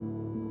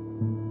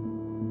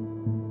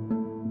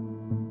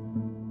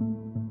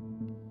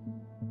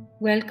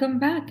Welcome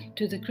back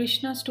to the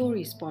Krishna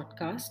Stories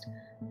podcast.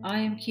 I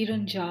am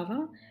Kiran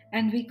Java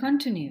and we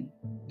continue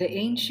the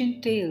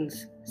ancient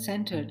tales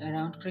centered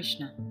around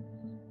Krishna.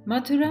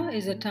 Mathura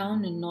is a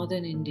town in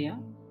northern India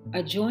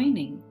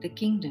adjoining the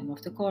kingdom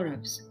of the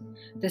Kauravas.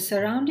 The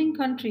surrounding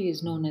country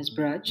is known as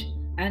Braj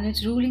and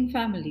its ruling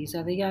families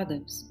are the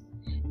Yadavas.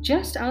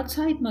 Just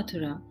outside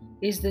Mathura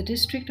is the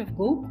district of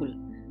Gokul,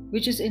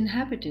 which is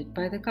inhabited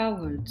by the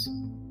cowherds.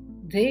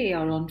 They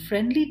are on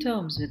friendly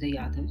terms with the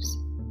Yadavas.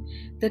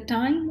 The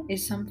time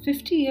is some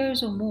 50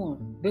 years or more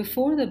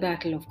before the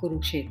Battle of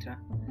Kurukshetra,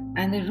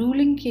 and the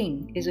ruling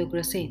king is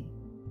Ugrasen.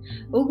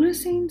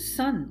 Ugrasen's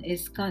son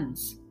is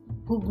Kans,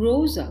 who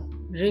grows up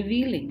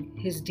revealing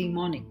his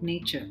demonic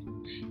nature.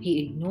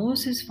 He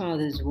ignores his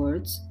father's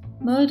words,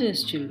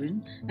 murders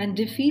children, and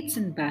defeats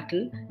in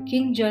battle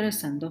King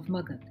Jarasandha of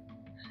Magad.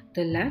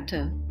 The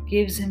latter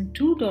gives him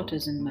two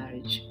daughters in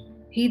marriage.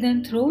 He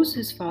then throws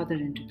his father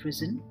into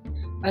prison,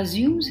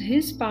 assumes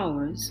his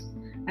powers,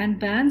 and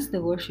bans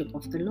the worship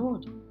of the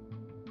Lord.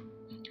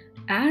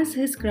 As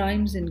his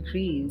crimes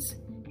increase,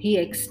 he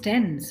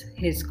extends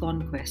his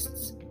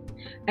conquests.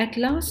 At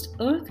last,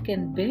 earth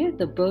can bear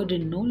the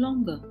burden no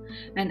longer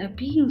and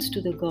appeals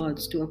to the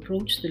gods to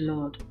approach the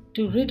Lord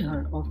to rid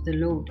her of the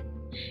load.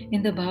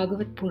 In the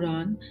Bhāgavata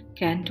Purāṇa,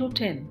 Canto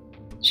 10,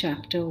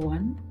 chapter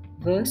 1,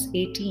 verse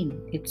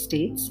 18, it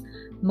states,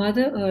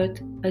 Mother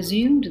Earth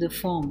assumed the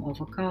form of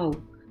a cow.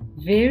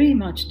 Very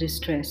much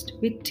distressed,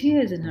 with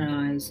tears in her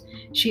eyes,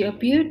 she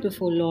appeared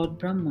before Lord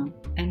Brahmā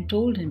and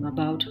told him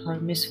about her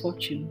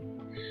misfortune.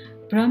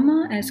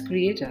 Brahma as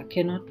creator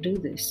cannot do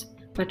this,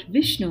 but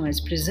Vishnu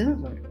as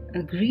preserver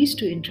agrees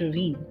to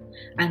intervene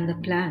and the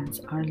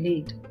plans are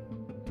laid.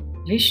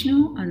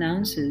 Vishnu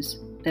announces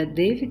that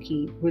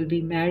Devaki will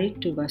be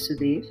married to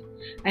Vasudeva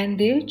and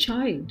their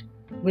child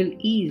will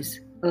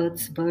ease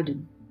earth's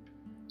burden.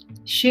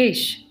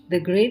 Shesh, the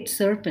great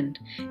serpent,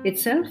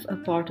 itself a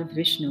part of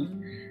Vishnu,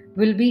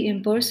 will be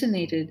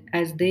impersonated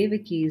as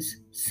Devaki's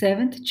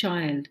seventh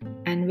child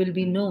and will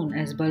be known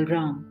as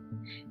Balram.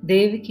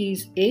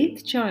 Devaki's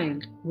eighth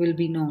child will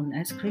be known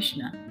as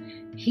Krishna.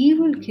 He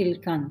will kill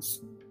Kaṁsa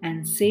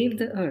and save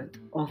the earth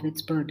of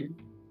its burden.